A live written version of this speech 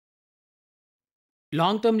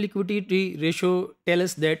Long-term liquidity ratio tell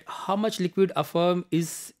us that how much liquid a firm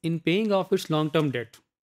is in paying off its long-term debt.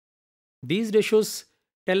 These ratios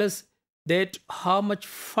tell us that how much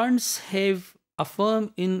funds have a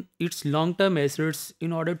firm in its long-term assets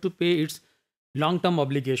in order to pay its long-term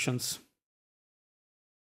obligations.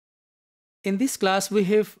 In this class, we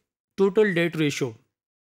have total debt ratio.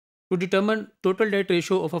 To determine total debt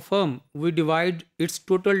ratio of a firm, we divide its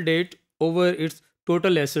total debt over its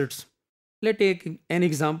total assets. Let's take an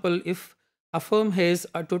example. If a firm has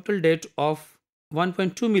a total debt of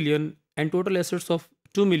 1.2 million and total assets of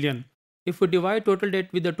 2 million, if we divide total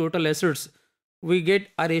debt with the total assets, we get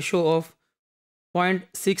a ratio of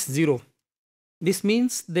 0.60. This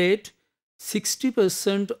means that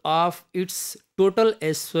 60% of its total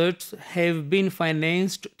assets have been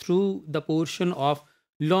financed through the portion of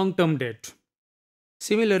long term debt.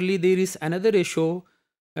 Similarly, there is another ratio,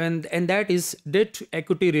 and that is debt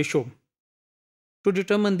equity ratio. To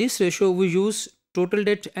determine this ratio, we use total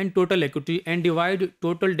debt and total equity and divide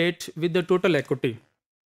total debt with the total equity.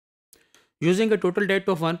 Using a total debt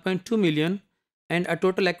of 1.2 million and a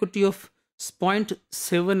total equity of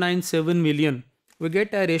 0.797 million, we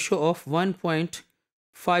get a ratio of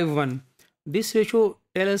 1.51. This ratio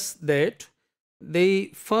tells us that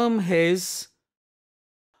the firm has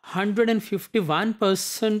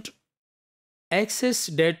 151% excess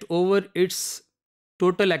debt over its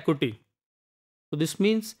total equity. So this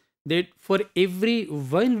means that for every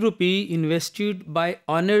 1 rupee invested by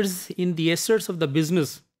owners in the assets of the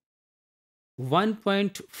business,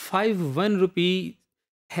 1.51 rupee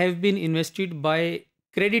have been invested by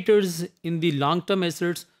creditors in the long-term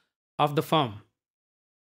assets of the firm.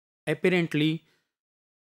 Apparently,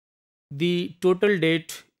 the total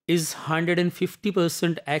debt is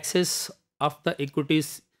 150% excess of the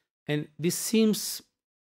equities, and this seems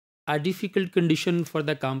a difficult condition for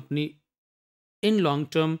the company in long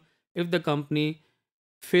term if the company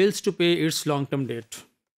fails to pay its long term debt.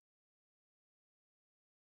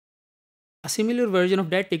 A similar version of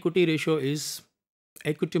debt equity ratio is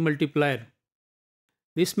equity multiplier.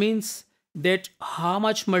 This means that how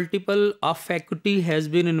much multiple of equity has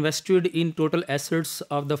been invested in total assets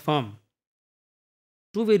of the firm.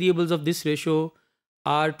 Two variables of this ratio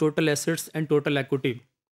are total assets and total equity.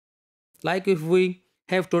 Like if we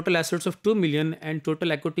have total assets of 2 million and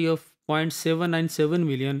total equity of 0.797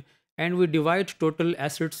 million, and we divide total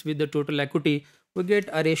assets with the total equity, we get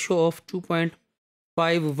a ratio of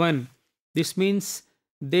 2.51. This means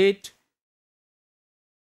that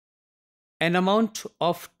an amount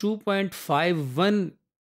of 2.51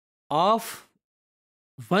 of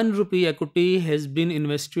 1 rupee equity has been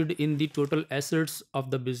invested in the total assets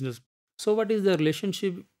of the business. So what is the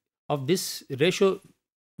relationship of this ratio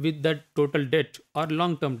with the total debt or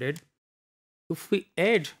long term debt? If we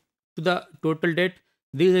add to the total debt,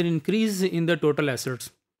 there is an increase in the total assets,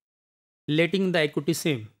 letting the equity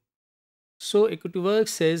same. So equity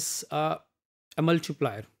works as a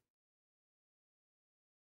multiplier.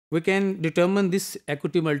 We can determine this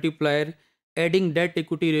equity multiplier adding debt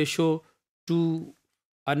equity ratio to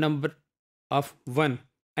a number of 1,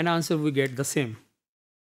 and answer we get the same.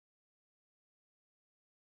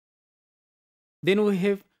 Then we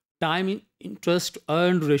have time interest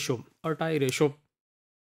earned ratio or TIE ratio.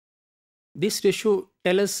 This ratio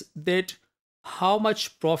tells us that how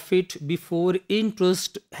much profit before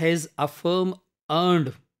interest has a firm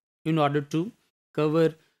earned in order to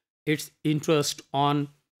cover its interest on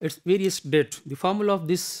its various debt. The formula of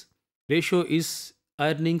this ratio is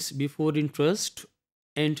earnings before interest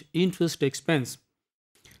and interest expense.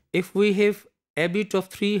 If we have EBIT of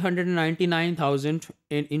 399,000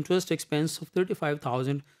 and interest expense of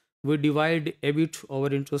 35,000, we divide EBIT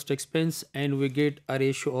over interest expense and we get a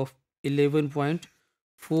ratio of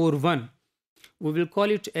 11.41. We will call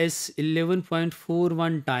it as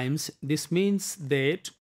 11.41 times. This means that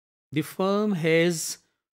the firm has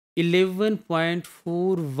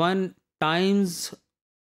 11.41 times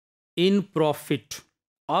in profit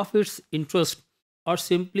of its interest, or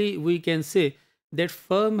simply we can say that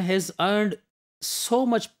firm has earned so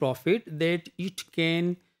much profit that it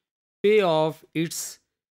can pay off its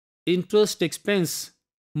interest expense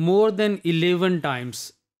more than 11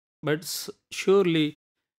 times. But surely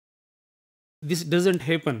this doesn't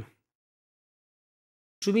happen.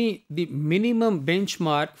 To me, the minimum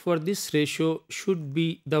benchmark for this ratio should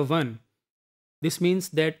be the 1. This means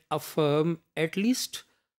that a firm at least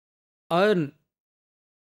earn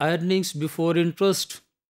earnings before interest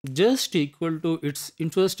just equal to its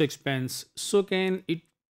interest expense, so can it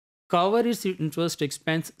cover its interest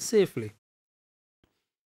expense safely.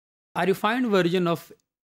 A refined version of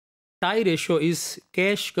TIE ratio is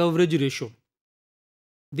cash coverage ratio.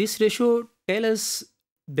 This ratio tells us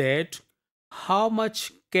that how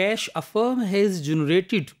much cash a firm has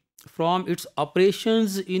generated from its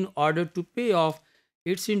operations in order to pay off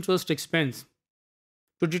its interest expense.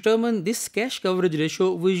 To determine this cash coverage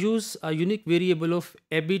ratio, we use a unique variable of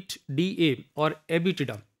EBITDA or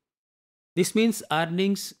EBITDA. This means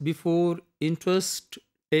earnings before interest,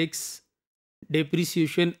 tax,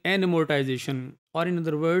 depreciation, and amortization. Or, in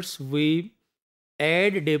other words, we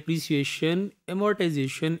add depreciation,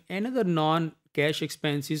 amortization, and other non cash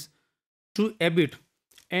expenses to EBIT,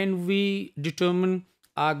 and we determine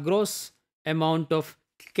a gross amount of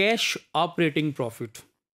cash operating profit.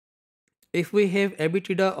 If we have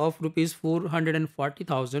EBITDA of rupees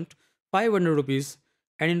 440,500 rupees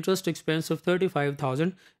and interest expense of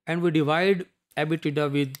 35,000, and we divide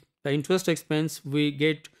EBITDA with the interest expense, we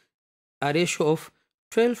get a ratio of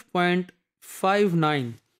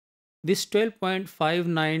 12.59. This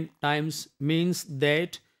 12.59 times means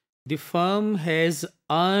that the firm has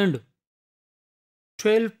earned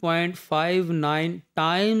 12.59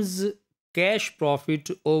 times cash profit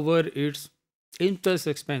over its interest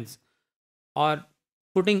expense. Or,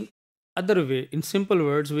 putting other way, in simple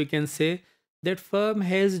words, we can say that firm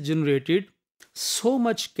has generated so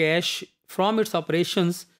much cash from its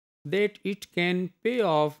operations that it can pay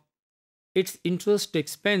off its interest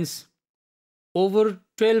expense over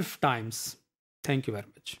 12 times. Thank you very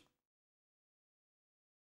much.